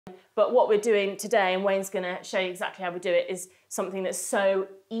But what we're doing today, and Wayne's going to show you exactly how we do it, is something that's so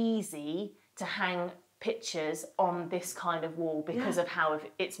easy to hang pictures on this kind of wall because of how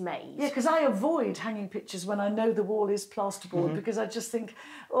it's made. Yeah, because I avoid hanging pictures when I know the wall is plasterboard because I just think,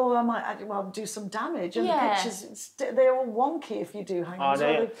 oh, I might do some damage. And the pictures, they're all wonky if you do hang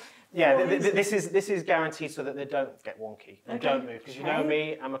them. This is guaranteed so that they don't get wonky and don't move. Because you know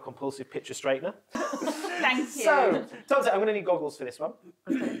me, I'm a compulsive picture straightener. Thank you. So, I'm going to need goggles for this one,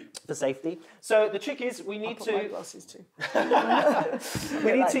 for safety. So the trick is we need my glasses too.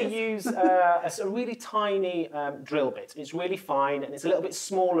 we need to use a really tiny drill bit. It's really fine and it's a little bit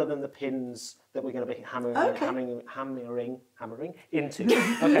smaller than the pins that we're going to be hammering into.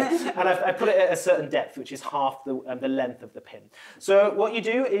 Okay, and I've put it at a certain depth, which is half the length of the pin. So what you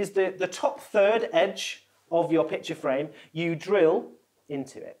do is the top third edge of your picture frame, you drill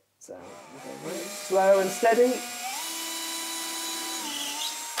into it. So slow and steady.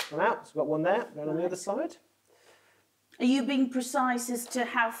 Come out. So we've got one there. Going on the other side. Are you being precise as to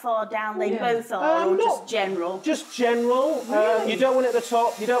how far down they both are, or just general? Just general. You don't want it at the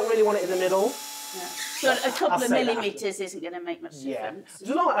top. You don't really want it in the middle. Yeah. So a couple of millimetres isn't going to make much difference.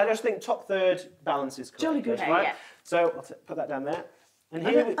 Yeah. I just think top third balance is correct. Jolly good. Right? Yeah. So I'll put that down there. And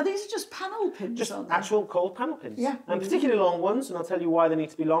here are these just panel pins? Just actual cold panel pins. Yeah. And particularly long ones, and I'll tell you why they need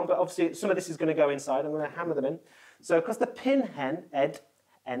to be long, but obviously some of this is going to go inside. I'm going to hammer them in. So because the pin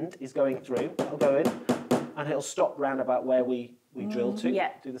end is going through, it'll go in, and it'll stop round about where we drill to. Yeah.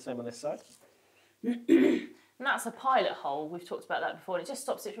 Do the same on this side. And that's a pilot hole. We've talked about that before. It just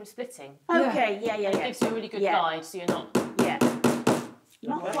stops it from splitting. Okay, yeah. It gives you a really good guide, so you're not... Yeah.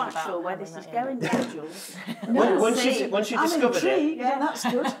 Not quite sure where this is going now, Jules. Once you discovered it... Yeah, that's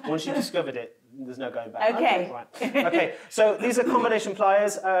good. Once you discovered it, there's no going back. Okay. Right. Okay, so these are combination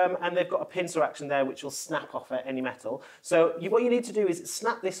pliers, and they've got a pincer action there which will snap off at any metal. So what you need to do is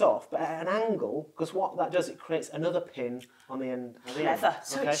snap this off, but at an angle, because what that does, it creates another pin on the end.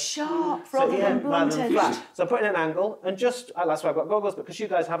 So it's sharp rather than flat. So I'm putting an angle, and just, that's why I've got goggles, but because you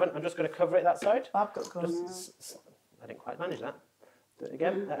guys haven't, I'm just going to cover it that side. I've got goggles. I didn't quite manage that. Do it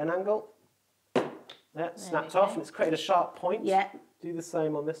again, at an angle. There, snapped off, and it's created a sharp point. Yeah. Do the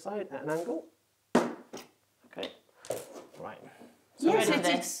same on this side, at an angle. Okay, right. So you ready for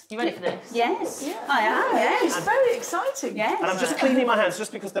this? Yes. Yeah. I am, yes. It's very exciting. Yes. And I'm just cleaning my hands,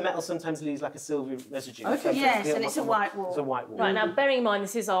 just because the metal sometimes leaves like a silvery residue. Okay. Yes, and it's a white wall. It's a white wall. Right, now bearing in mind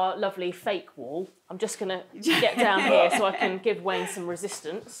this is our lovely fake wall, I'm just going to get down here so I can give Wayne some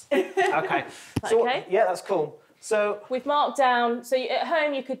resistance. Okay. Okay? Yeah, that's cool. So we've marked down, so at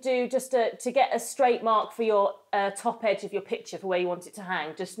home you could do just to get a straight mark for your top edge of your picture for where you want it to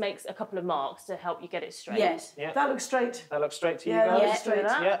hang, just makes a couple of marks to help you get it straight. Yes. Yeah. That looks straight. That looks straight to you Yeah, guys? that looks straight.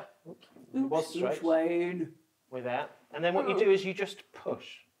 Yeah. It was straight. Wayne. With that. And then what you do is you just push.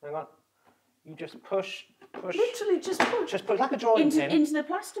 Hang on. You just push. Literally just push. Just push, like a drawing pin. Into the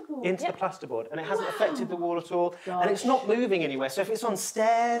plasterboard. Into the plasterboard. And it hasn't affected the wall at all. Gosh. And it's not moving anywhere. So if it's on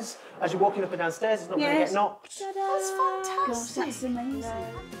stairs, as you're walking up and down stairs, it's not going to get knocked. That's fantastic. Gosh, that's amazing.